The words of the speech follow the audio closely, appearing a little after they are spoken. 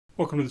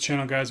Welcome to the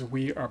channel, guys.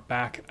 We are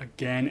back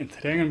again, and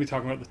today I'm going to be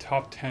talking about the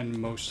top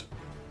 10 most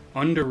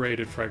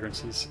underrated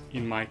fragrances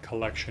in my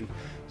collection.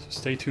 So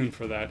stay tuned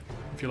for that.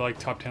 If you like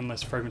top 10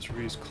 list fragrance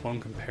reviews, cologne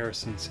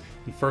comparisons,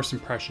 and first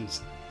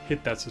impressions,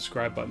 hit that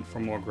subscribe button for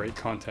more great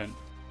content.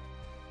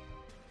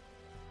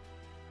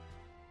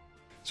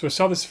 So I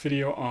saw this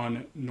video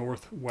on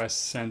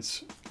Northwest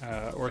Scents,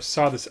 or I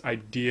saw this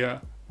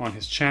idea on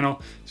his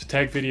channel. It's a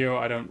tag video.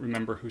 I don't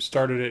remember who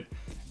started it.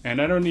 And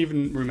I don't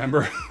even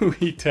remember who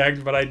he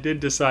tagged, but I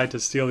did decide to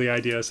steal the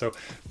idea. So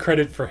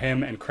credit for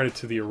him and credit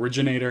to the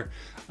originator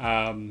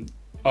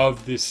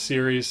of this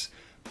series.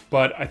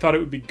 But I thought it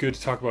would be good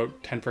to talk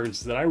about 10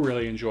 fragrances that I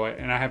really enjoy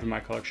and I have in my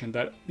collection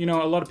that, you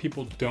know, a lot of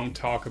people don't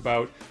talk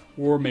about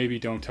or maybe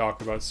don't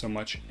talk about so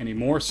much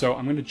anymore. So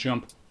I'm going to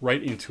jump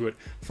right into it.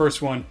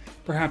 First one,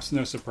 perhaps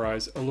no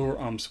surprise, Allure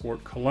Homme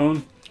Sport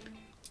Cologne.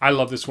 I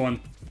love this one.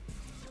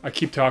 I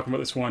keep talking about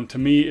this one. To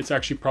me, it's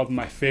actually probably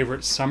my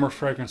favorite summer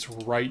fragrance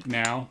right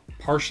now,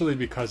 partially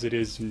because it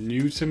is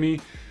new to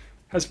me.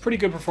 Has pretty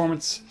good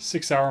performance,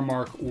 6-hour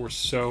mark or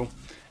so.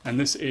 And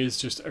this is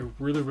just a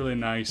really, really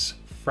nice,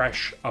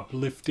 fresh,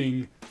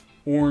 uplifting,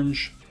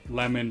 orange,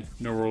 lemon,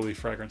 neroli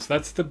fragrance.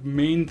 That's the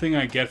main thing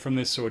I get from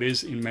this. So it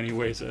is in many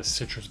ways a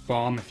citrus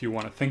bomb if you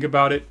want to think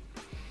about it.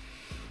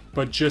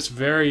 But just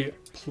very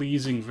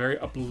pleasing, very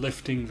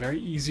uplifting, very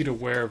easy to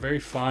wear, very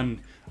fun,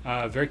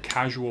 very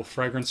casual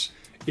fragrance.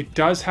 It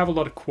does have a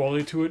lot of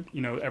quality to it.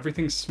 You know,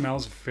 everything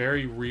smells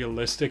very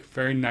realistic,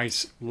 very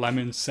nice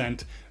lemon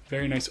scent,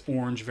 very nice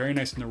orange, very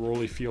nice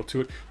neroli feel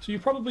to it. So you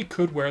probably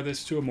could wear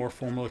this to a more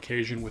formal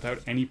occasion without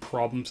any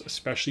problems,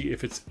 especially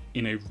if it's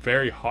in a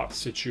very hot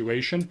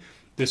situation.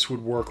 This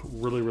would work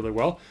really, really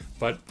well,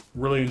 but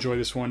really enjoy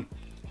this one.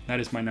 That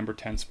is my number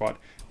 10 spot.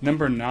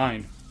 Number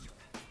 9,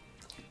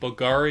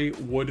 Bulgari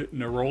Wood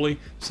Neroli.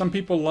 Some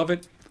people love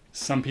it,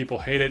 some people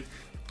hate it.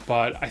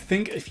 But I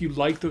think if you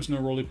like those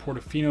Neroli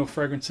Portofino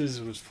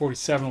fragrances, those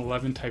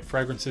 4711 type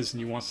fragrances,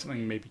 and you want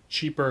something maybe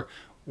cheaper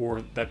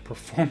or that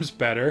performs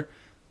better,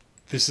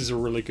 this is a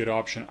really good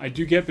option. I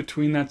do get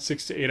between that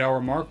 6 to 8 hour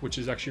mark, which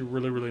is actually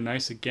really, really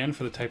nice, again,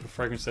 for the type of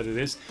fragrance that it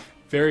is.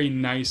 Very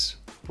nice,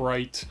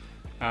 bright,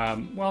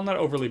 well, not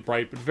overly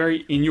bright, but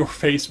very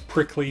in-your-face,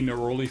 prickly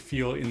Neroli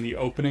feel in the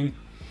opening.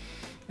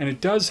 And it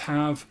does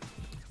have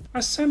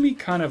a semi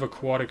kind of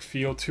aquatic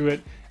feel to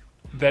it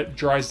that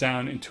dries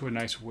down into a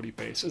nice woody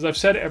base. As I've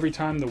said every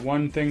time, the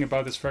one thing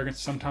about this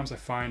fragrance, sometimes I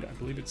find, I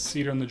believe it's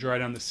cedar on the dry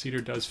down. The cedar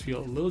does feel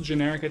a little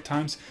generic at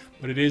times,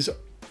 but it is,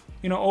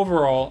 you know,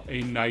 overall a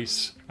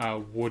nice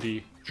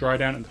woody dry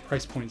down, and the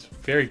price point is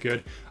very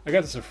good. I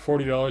got this at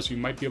 $40. You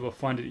might be able to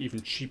find it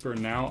even cheaper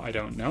now. I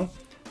don't know,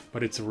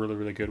 but it's a really,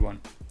 really good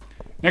one.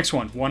 Next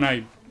one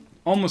I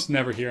almost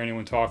never hear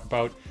anyone talk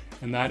about,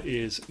 and that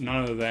is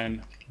none other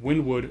than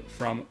Windwood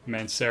from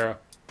Mancera.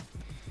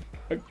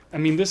 I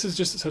mean, this is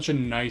just such a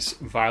nice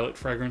violet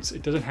fragrance.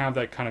 It doesn't have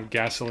that kind of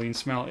gasoline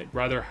smell. It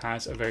rather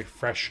has a very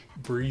fresh,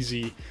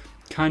 breezy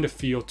kind of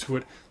feel to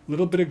it. A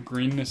little bit of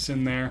greenness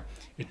in there.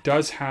 It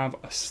does have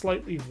a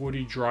slightly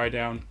woody dry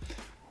down,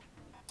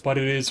 but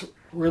it is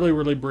really,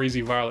 really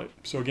breezy violet.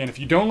 So again, if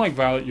you don't like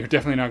violet, you're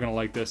definitely not going to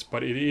like this,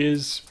 but it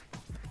is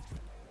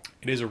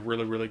a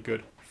really, really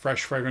good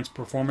fresh fragrance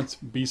performance.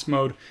 Beast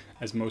mode,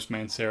 as most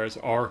Manceras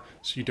are,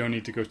 so you don't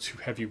need to go too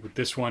heavy with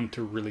this one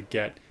to really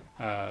get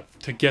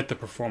the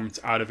performance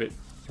out of it.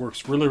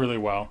 Works really, really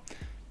well,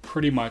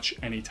 pretty much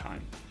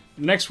anytime.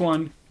 The next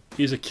one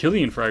is a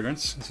Kilian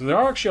fragrance. So there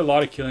are actually a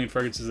lot of Kilian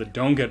fragrances that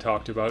don't get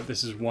talked about.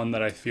 This is one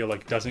that I feel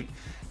like doesn't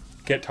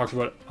get talked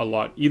about a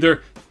lot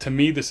either. To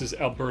me, this is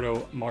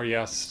Alberto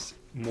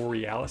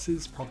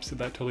Morealis's, probably said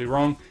that totally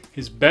wrong,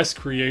 his best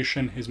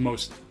creation, his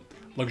most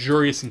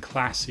luxurious and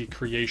classy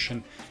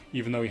creation,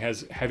 even though he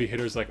has heavy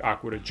hitters like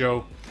Aqua de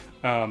Joe.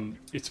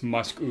 It's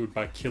Musk Oud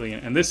by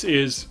Kilian, and this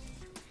is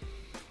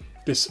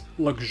this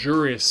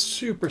luxurious,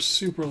 super,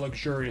 super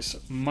luxurious,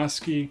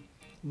 musky,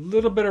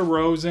 little bit of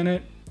rose in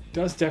it.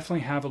 Does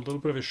definitely have a little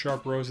bit of a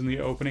sharp rose in the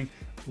opening.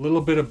 A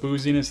little bit of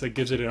booziness that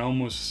gives it an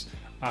almost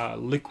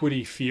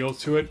liquidy feel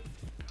to it.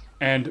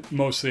 And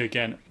mostly,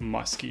 again,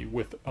 musky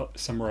with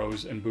some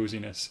rose and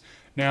booziness.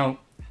 Now,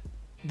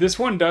 this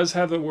one does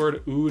have the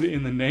word oud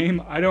in the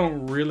name. I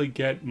don't really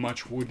get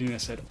much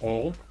woodiness at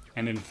all.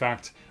 And in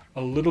fact,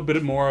 a little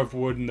bit more of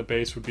wood in the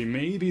base would be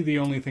maybe the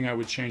only thing I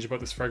would change about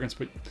this fragrance,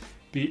 but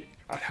I'd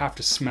have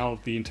to smell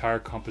the entire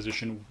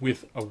composition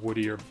with a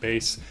woodier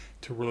base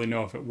to really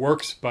know if it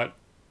works, but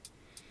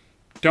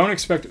don't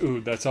expect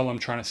oud. That's all I'm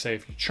trying to say.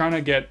 If you're trying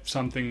to get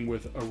something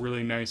with a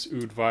really nice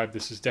oud vibe,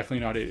 this is definitely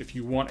not it. If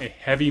you want a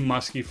heavy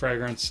musky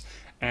fragrance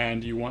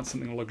and you want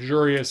something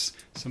luxurious,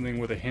 something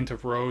with a hint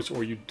of rose,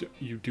 or you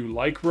do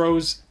like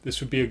rose,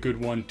 this would be a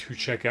good one to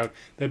check out.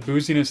 That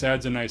booziness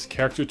adds a nice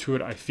character to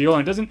it, I feel,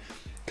 and it doesn't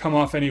come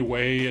off any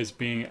way as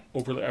being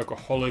overly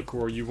alcoholic,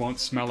 or you won't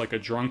smell like a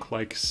drunk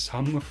like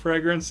some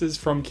fragrances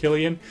from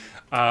Kilian.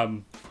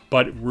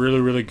 But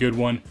really, really good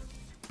one.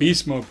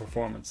 Beast mode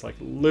performance, like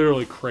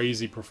literally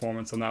crazy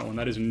performance on that one.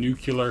 That is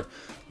nuclear,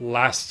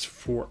 lasts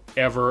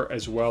forever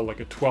as well,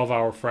 like a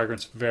 12-hour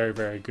fragrance. Very,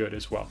 very good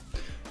as well.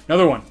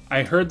 Another one,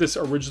 I heard this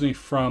originally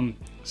from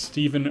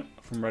Steven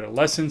from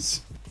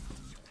Redolessence.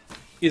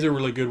 Is a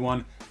really good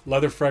one.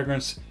 Leather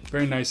fragrance,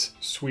 very nice,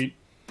 sweet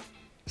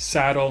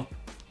saddle,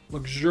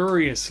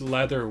 luxurious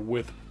leather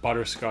with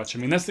butterscotch. I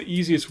mean, that's the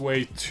easiest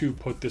way to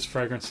put this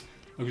fragrance.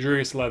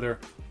 Luxurious leather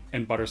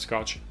and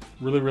butterscotch.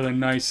 Really, really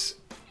nice,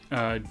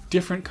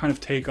 different kind of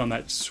take on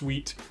that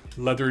sweet,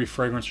 leathery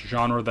fragrance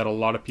genre that a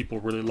lot of people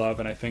really love,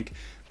 and I think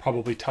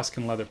probably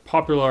Tuscan leather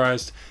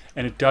popularized.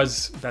 And it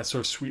does that sort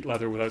of sweet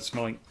leather without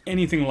smelling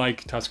anything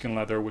like Tuscan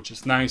leather, which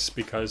is nice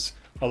because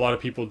a lot of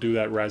people do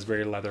that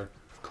raspberry leather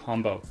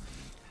combo.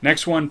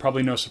 Next one,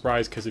 probably no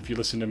surprise, because if you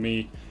listen to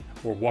me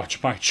or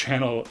watch my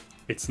channel,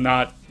 it's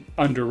not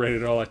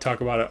underrated at all. I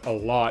talk about it a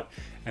lot,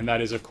 and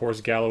that is, of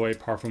course, Galloway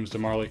Parfums de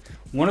Marly.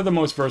 One of the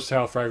most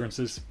versatile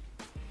fragrances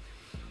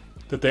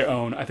that they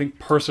own. I think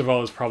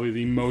Percival is probably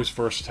the most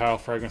versatile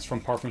fragrance from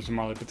Parfums de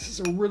Marly, but this is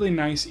a really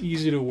nice,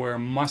 easy to wear,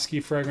 musky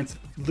fragrance,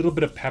 a little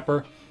bit of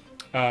pepper,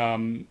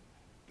 and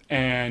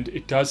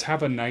it does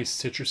have a nice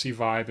citrusy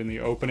vibe in the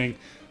opening.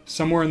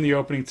 Somewhere in the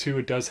opening too,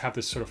 it does have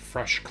this sort of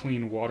fresh,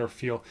 clean water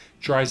feel.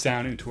 Dries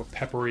down into a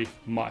peppery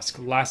musk.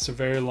 Lasts a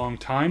very long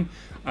time.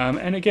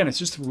 And again, it's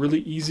just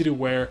really easy to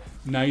wear.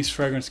 Nice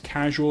fragrance,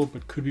 casual,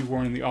 but could be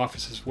worn in the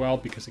office as well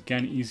because,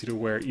 again, easy to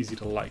wear, easy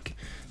to like.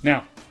 Now,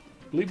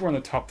 I believe we're on the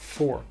top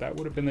 4. That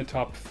would have been the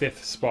top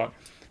 5th spot.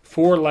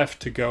 4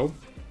 left to go.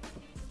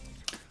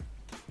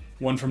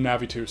 One from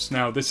Navitus.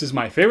 Now, this is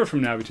my favorite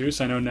from Navitus.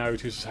 I know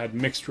Navitus has had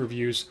mixed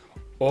reviews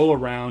all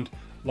around.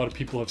 A lot of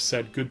people have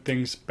said good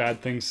things,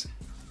 bad things,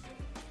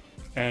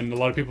 and a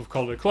lot of people have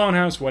called it a cologne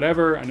house,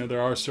 whatever. I know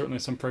there are certainly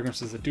some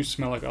fragrances that do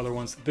smell like other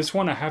ones. This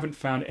one, I haven't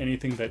found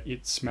anything that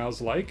it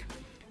smells like.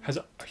 Has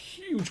a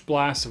huge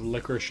blast of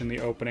licorice in the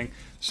opening,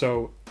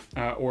 so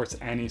or it's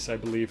anise, I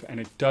believe, and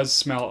it does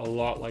smell a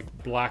lot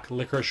like black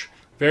licorice.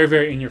 Very,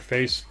 very in your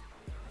face,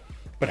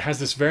 but has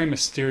this very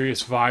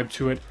mysterious vibe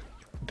to it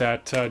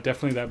that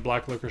definitely that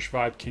black licorice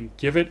vibe can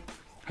give it.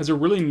 Has a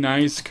really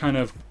nice kind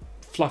of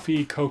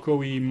fluffy,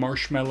 cocoa-y,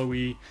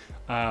 marshmallowy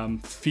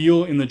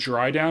feel in the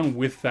dry down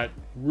with that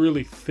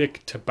really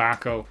thick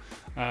tobacco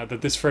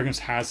that this fragrance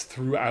has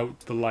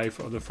throughout the life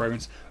of the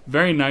fragrance.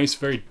 Very nice,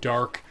 very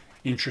dark,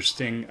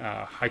 interesting,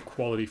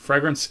 high-quality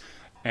fragrance.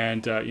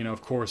 And, you know,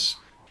 of course,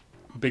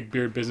 Big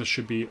Beard Business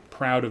should be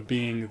proud of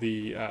being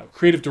the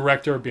creative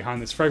director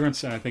behind this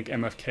fragrance. And I think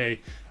MFK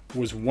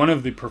was one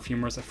of the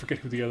perfumers, I forget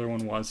who the other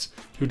one was,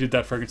 who did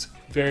that fragrance.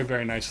 Very,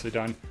 very nicely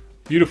done.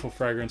 Beautiful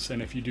fragrance,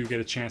 and if you do get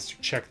a chance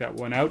to check that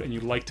one out and you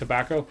like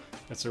tobacco,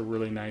 that's a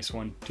really nice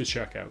one to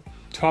check out.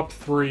 Top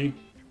 3,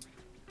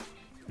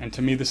 and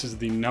to me this is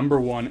the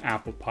 #1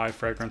 apple pie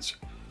fragrance,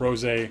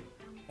 Rosé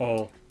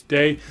All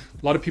Day.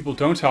 A lot of people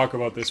don't talk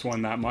about this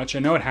one that much. I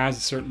know it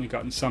has certainly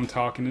gotten some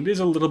talk, and it is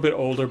a little bit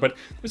older, but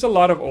there's a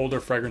lot of older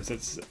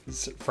fragrances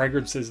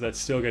that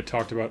still get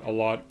talked about a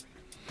lot.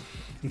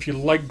 If you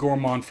like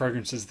gourmand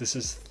fragrances, this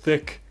is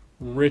thick,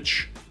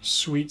 rich,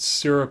 sweet,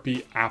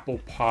 syrupy apple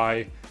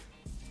pie.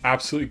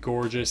 Absolutely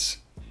gorgeous.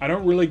 I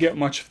don't really get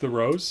much of the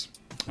rose.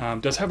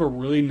 Does have a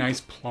really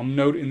nice plum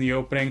note in the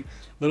opening.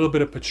 A little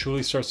bit of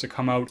patchouli starts to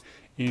come out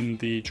in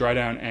the dry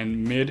down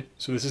and mid.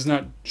 So this is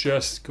not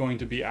just going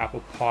to be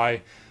apple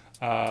pie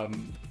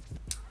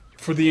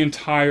for the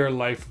entire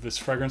life of this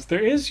fragrance.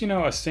 There is, you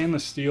know, a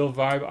stainless steel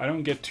vibe. I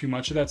don't get too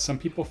much of that. Some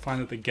people find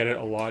that they get it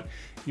a lot.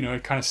 You know,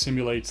 it kind of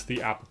simulates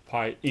the apple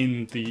pie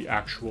in the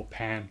actual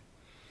pan.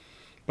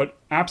 But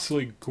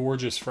absolutely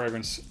gorgeous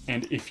fragrance.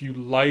 And if you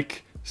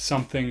like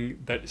something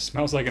that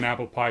smells like an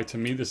apple pie, to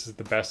me this is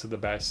the best of the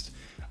best.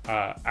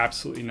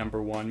 Absolutely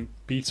 #1.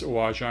 Beats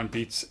Oajan,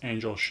 beats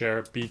Angel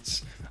Share,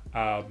 beats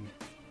Ombre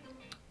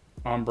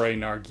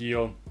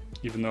Narguile,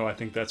 even though I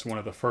think that's one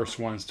of the first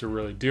ones to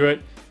really do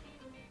it.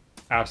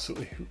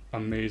 Absolutely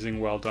amazing,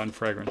 well done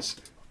fragrance.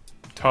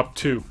 Top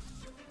 2,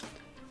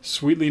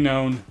 Sweetly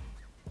Known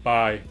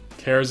by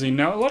Kerosene.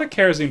 Now, a lot of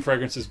kerosene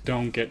fragrances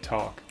don't get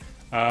talk.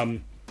 I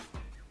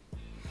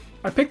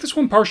picked this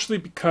one partially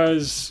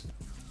because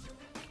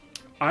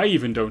I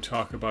even don't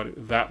talk about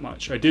it that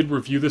much. I did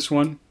review this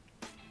one,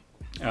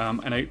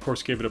 and I, of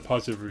course, gave it a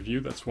positive review.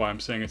 That's why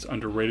I'm saying it's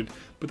underrated.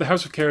 But the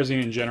House of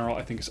Kerosene in general,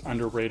 I think, is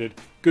underrated.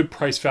 Good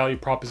price-value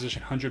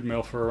proposition, 100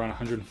 ml for around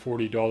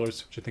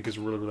 $140, which I think is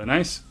really, really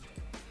nice.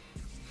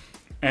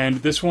 And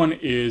this one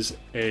is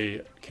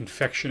a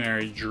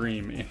confectionery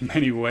dream in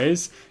many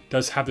ways. It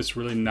does have this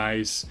really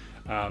nice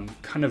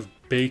kind of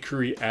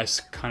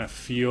bakery-esque kind of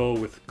feel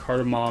with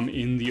cardamom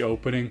in the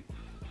opening.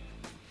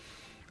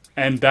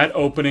 And that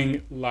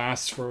opening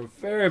lasts for a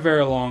very,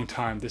 very long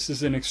time. This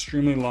is an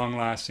extremely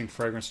long-lasting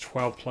fragrance,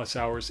 12 plus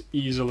hours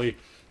easily.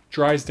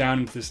 Dries down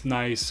into this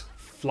nice,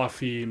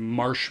 fluffy,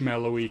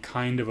 marshmallowy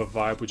kind of a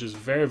vibe, which is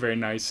very, very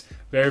nice,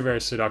 very,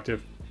 very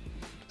seductive.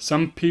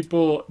 Some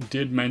people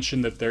did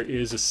mention that there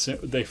is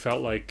they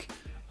felt like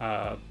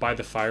by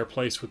the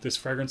fireplace with this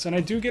fragrance, and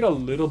I do get a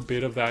little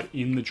bit of that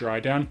in the dry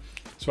down.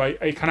 So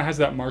it kind of has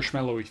that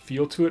marshmallowy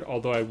feel to it,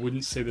 although I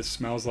wouldn't say this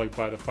smells like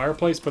by the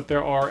fireplace, but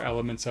there are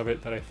elements of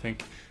it that I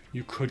think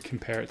you could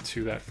compare it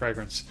to that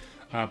fragrance.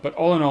 But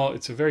all in all,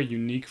 it's a very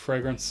unique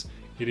fragrance.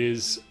 It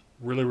is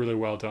really, really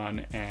well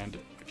done. And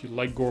if you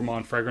like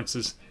gourmand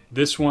fragrances,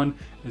 this one,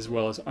 as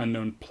well as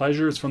Unknown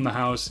Pleasures from the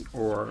house,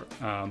 or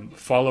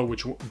Follow,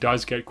 which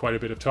does get quite a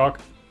bit of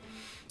talk,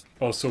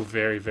 also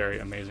very, very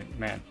amazing.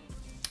 Man,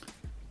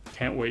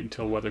 can't wait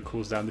until weather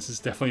cools down. This is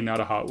definitely not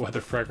a hot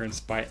weather fragrance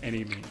by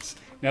any means.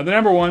 Now, the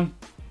number one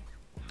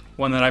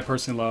that I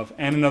personally love,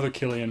 and another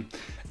Kilian.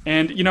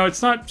 And, you know,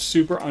 it's not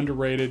super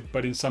underrated,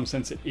 but in some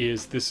sense it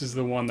is. This is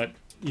the one that,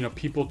 you know,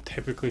 people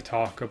typically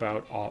talk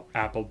about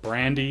apple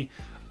brandy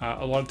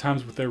a lot of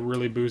times with their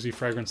really boozy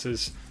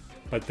fragrances.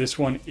 But this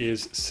one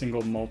is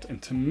single malt,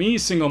 and to me,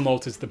 single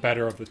malt is the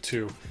better of the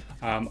two.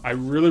 I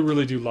really,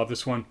 really do love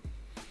this one.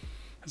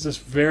 It's this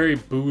very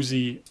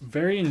boozy,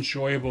 very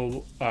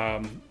enjoyable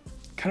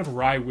kind of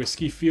rye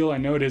whiskey feel. I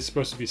know it is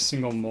supposed to be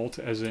single malt,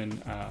 as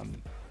in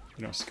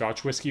you know,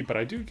 Scotch whiskey, but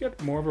I do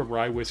get more of a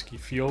rye whiskey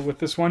feel with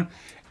this one.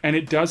 And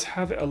it does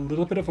have a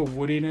little bit of a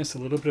woodiness, a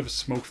little bit of a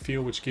smoke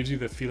feel, which gives you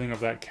the feeling of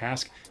that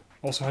cask.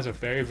 Also has a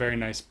very, very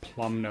nice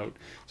plum note.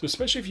 So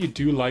especially if you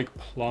do like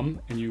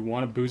plum and you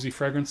want a boozy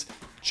fragrance,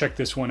 check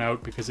this one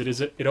out, because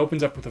it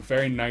opens up with a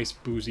very nice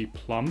boozy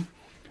plum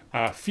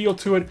feel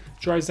to it.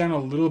 Dries down a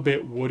little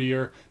bit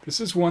woodier. This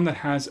is one that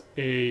has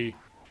a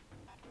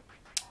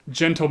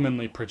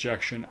gentlemanly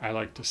projection, I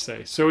like to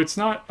say. So it's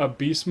not a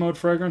beast mode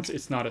fragrance,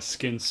 it's not a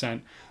skin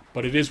scent,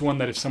 but it is one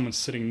that if someone's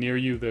sitting near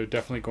you, they're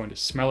definitely going to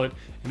smell it.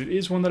 And it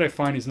is one that I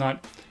find is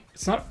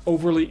it's not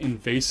overly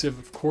invasive.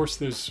 Of course,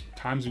 there's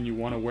times when you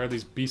want to wear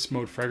these beast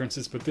mode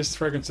fragrances, but this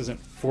fragrance doesn't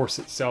force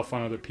itself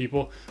on other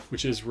people,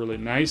 which is really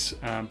nice,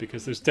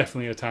 because there's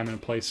definitely a time and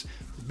a place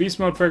for beast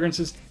mode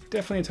fragrances,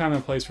 definitely a time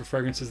and a place for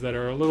fragrances that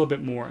are a little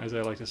bit more, as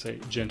I like to say,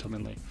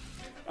 gentlemanly.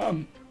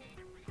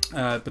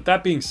 But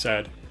that being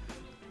said,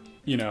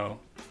 you know,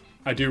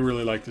 I do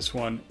really like this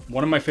one.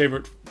 One of my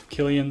favorite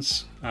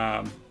Kilians,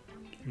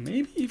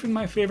 maybe even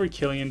my favorite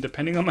Kilian,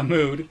 depending on my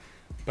mood,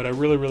 but I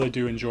really, really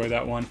do enjoy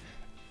that one.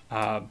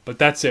 But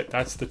that's it.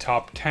 That's the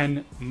top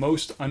 10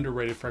 most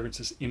underrated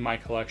fragrances in my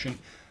collection.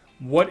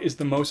 What is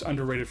the most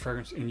underrated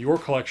fragrance in your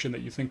collection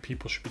that you think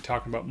people should be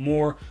talking about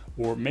more?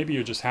 Or maybe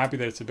you're just happy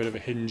that it's a bit of a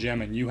hidden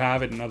gem and you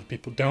have it and other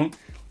people don't?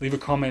 Leave a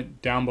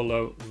comment down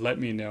below. Let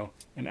me know.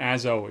 And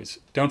as always,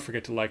 don't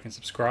forget to like and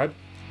subscribe.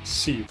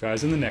 See you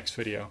guys in the next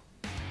video.